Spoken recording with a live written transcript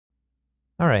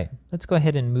All right, let's go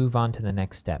ahead and move on to the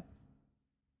next step.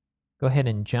 Go ahead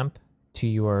and jump to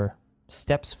your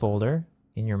steps folder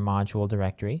in your module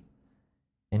directory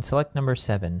and select number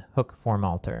 7, Hook Form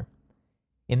Alter.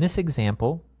 In this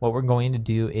example, what we're going to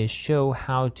do is show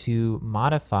how to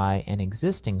modify an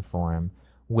existing form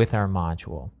with our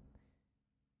module.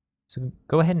 So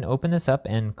go ahead and open this up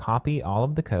and copy all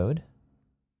of the code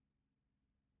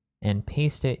and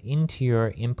paste it into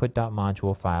your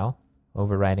input.module file,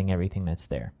 overriding everything that's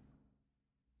there.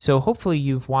 So hopefully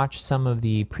you've watched some of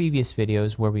the previous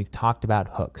videos where we've talked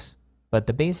about hooks, but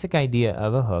the basic idea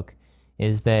of a hook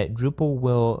is that Drupal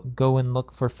will go and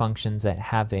look for functions that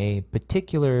have a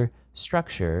particular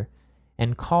structure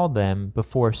and call them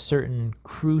before certain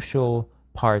crucial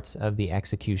parts of the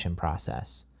execution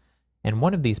process. And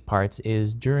one of these parts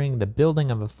is during the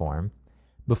building of a form.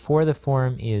 Before the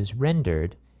form is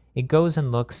rendered, it goes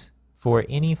and looks for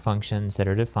any functions that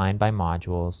are defined by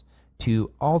modules to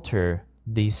alter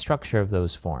the structure of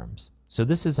those forms. So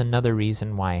this is another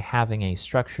reason why having a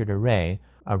structured array,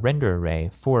 a render array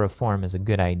for a form, is a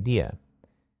good idea.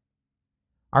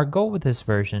 Our goal with this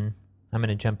version, I'm going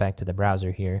to jump back to the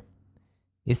browser here,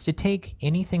 is to take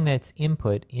anything that's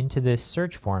input into this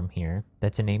search form here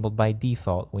that's enabled by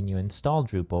default when you install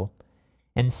Drupal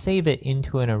and save it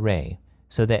into an array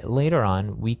so that later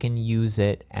on we can use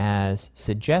it as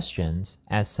suggestions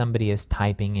as somebody is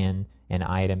typing in an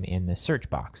item in the search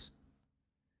box.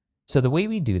 So the way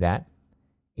we do that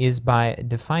is by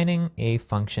defining a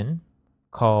function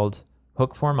called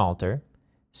hookFormAlter.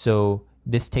 So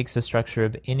this takes the structure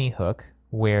of any hook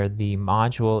where the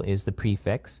module is the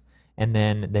prefix and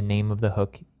then the name of the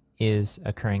hook is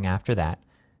occurring after that.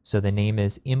 So the name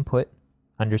is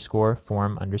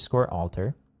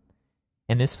input_form_alter.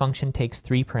 And this function takes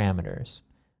 3 parameters.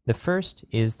 The first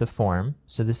is the form.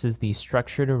 So this is the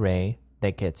structured array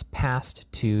that gets passed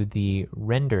to the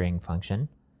rendering function.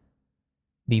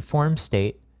 The form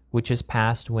state, which is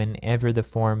passed whenever the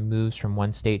form moves from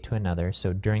one state to another.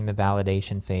 So during the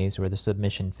validation phase or the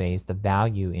submission phase, the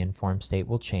value in form state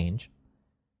will change.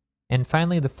 And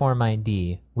finally, the form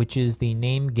ID, which is the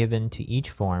name given to each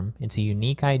form. It's a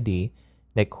unique ID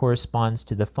that corresponds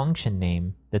to the function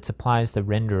name that supplies the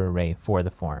render array for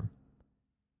the form.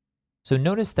 So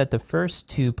notice that the first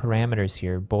 2 parameters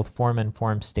here, both form and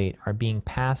form state, are being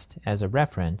passed as a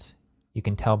reference. You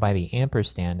can tell by the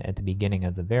ampersand at the beginning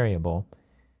of the variable.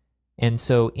 And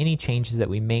so any changes that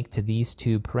we make to these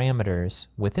 2 parameters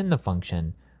within the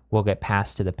function will get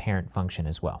passed to the parent function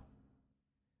as well.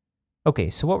 Okay,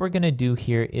 so what we're going to do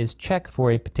here is check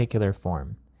for a particular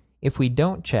form. If we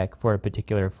don't check for a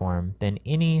particular form, then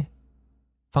any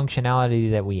functionality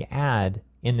that we add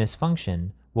in this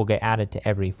function will get added to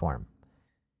every form.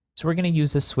 So we're going to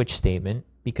use a switch statement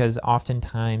because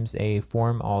oftentimes a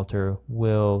form alter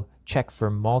will check for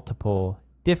multiple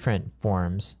different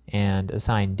forms and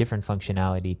assign different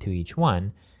functionality to each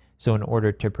one. So in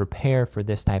order to prepare for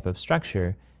this type of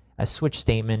structure, a switch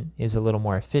statement is a little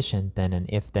more efficient than an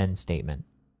if-then statement.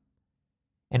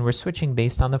 And we're switching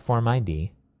based on the form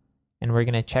ID, and we're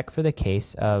going to check for the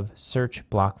case of search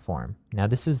block form. Now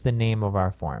this is the name of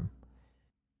our form.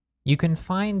 You can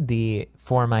find the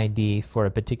form ID for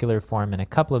a particular form in a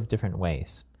couple of different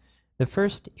ways. The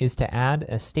first is to add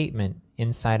a statement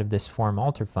inside of this form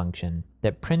alter function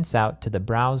that prints out to the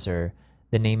browser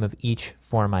the name of each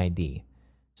form ID.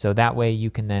 So that way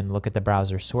you can then look at the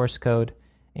browser source code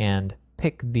and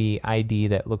pick the ID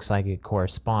that looks like it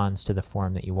corresponds to the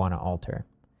form that you want to alter.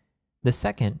 The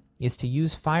second is to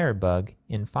use Firebug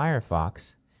in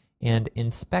Firefox and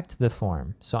inspect the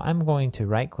form. So I'm going to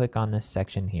right click on this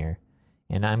section here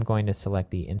and I'm going to select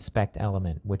the inspect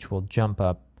element, which will jump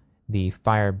up the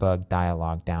Firebug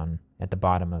dialog down at the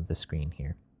bottom of the screen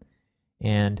here.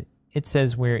 And it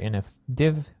says we're in a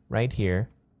div right here,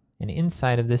 and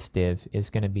inside of this div is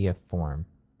going to be a form.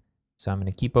 So I'm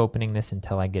going to keep opening this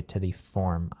until I get to the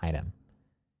form item.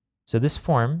 So this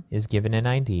form is given an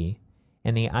ID,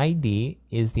 and the ID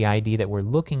is the ID that we're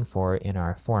looking for in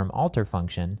our form alter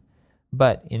function,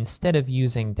 but instead of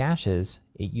using dashes,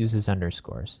 it uses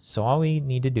underscores. So all we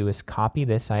need to do is copy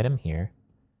this item here,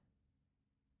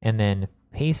 and then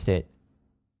paste it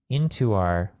into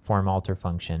our form alter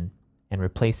function and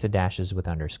replace the dashes with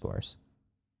underscores.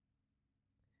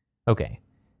 Okay,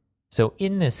 so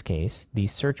in this case, the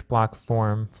search block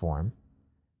form,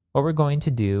 what we're going to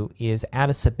do is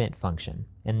add a submit function.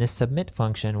 And this submit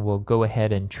function will go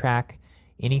ahead and track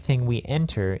anything we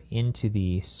enter into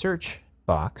the search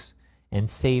box and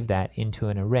save that into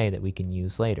an array that we can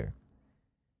use later.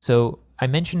 So I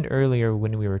mentioned earlier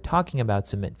when we were talking about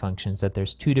submit functions that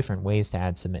there's 2 different ways to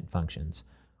add submit functions.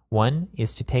 One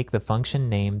is to take the function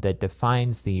name that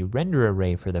defines the render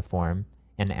array for the form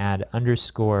and add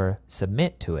underscore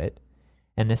submit to it.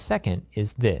 And the second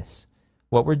is this.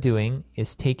 What we're doing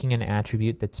is taking an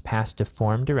attribute that's passed to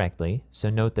form directly, so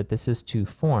note that this is to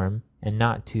form and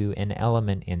not to an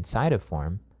element inside of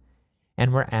form,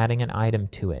 and we're adding an item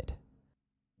to it.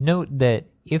 Note that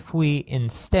if we,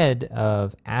 instead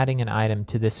of adding an item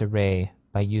to this array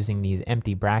by using these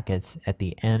empty brackets at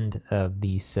the end of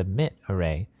the submit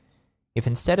array, if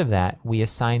instead of that we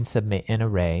assign submit an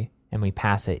array and we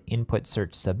pass it input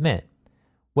search submit,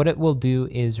 what it will do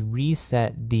is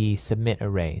reset the submit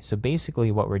array. So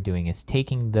basically what we're doing is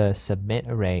taking the submit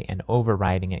array and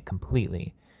overriding it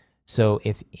completely. So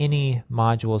if any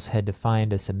modules had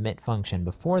defined a submit function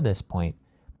before this point,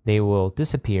 they will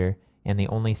disappear, and the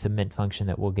only submit function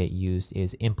that will get used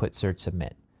is input search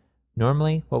submit.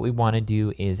 Normally what we want to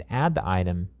do is add the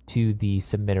item to the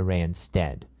submit array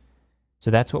instead. So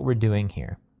that's what we're doing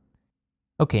here.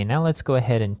 Okay, now let's go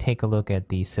ahead and take a look at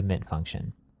the submit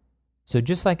function. So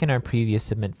just like in our previous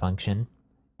submit function,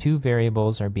 two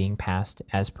variables are being passed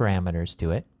as parameters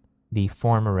to it, the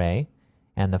form array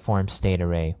and the form state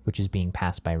array, which is being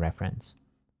passed by reference.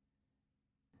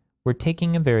 We're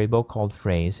taking a variable called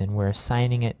phrase and we're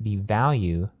assigning it the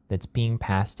value that's being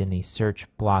passed in the search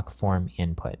block form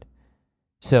input.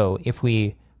 So if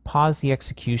we pause the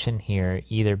execution here,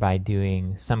 either by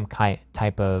doing some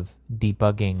type of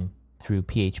debugging through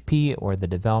PHP or the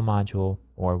devel module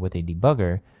or with a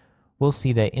debugger, we'll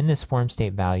see that in this form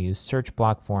state values, search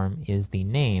block form is the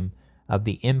name of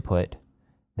the input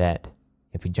that,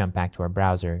 if we jump back to our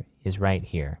browser, is right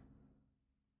here.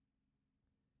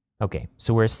 Okay,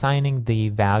 so we're assigning the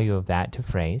value of that to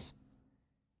phrase.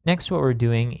 Next, what we're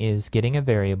doing is getting a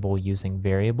variable using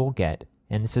variable get,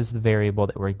 and this is the variable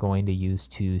that we're going to use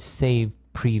to save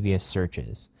previous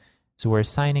searches. So we're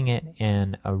assigning it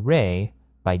an array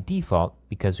by default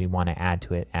because we want to add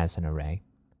to it as an array.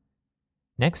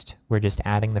 Next, we're just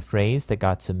adding the phrase that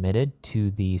got submitted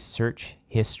to the search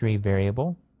history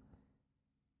variable.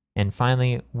 And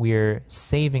finally, we're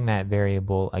saving that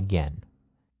variable again.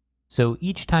 So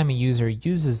each time a user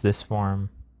uses this form,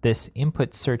 this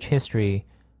input search history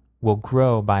will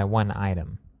grow by one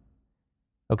item.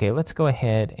 Okay, let's go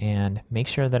ahead and make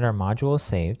sure that our module is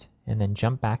saved and then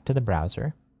jump back to the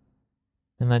browser.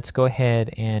 And let's go ahead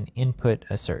and input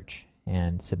a search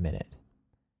and submit it.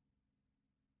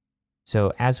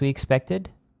 So as we expected,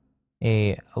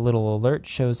 a little alert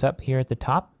shows up here at the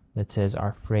top that says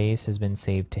our phrase has been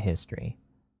saved to history.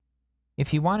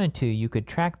 If you wanted to, you could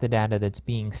track the data that's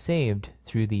being saved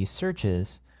through these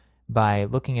searches by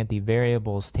looking at the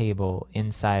variables table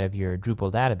inside of your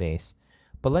Drupal database.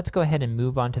 But let's go ahead and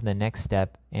move on to the next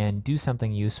step and do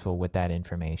something useful with that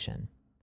information.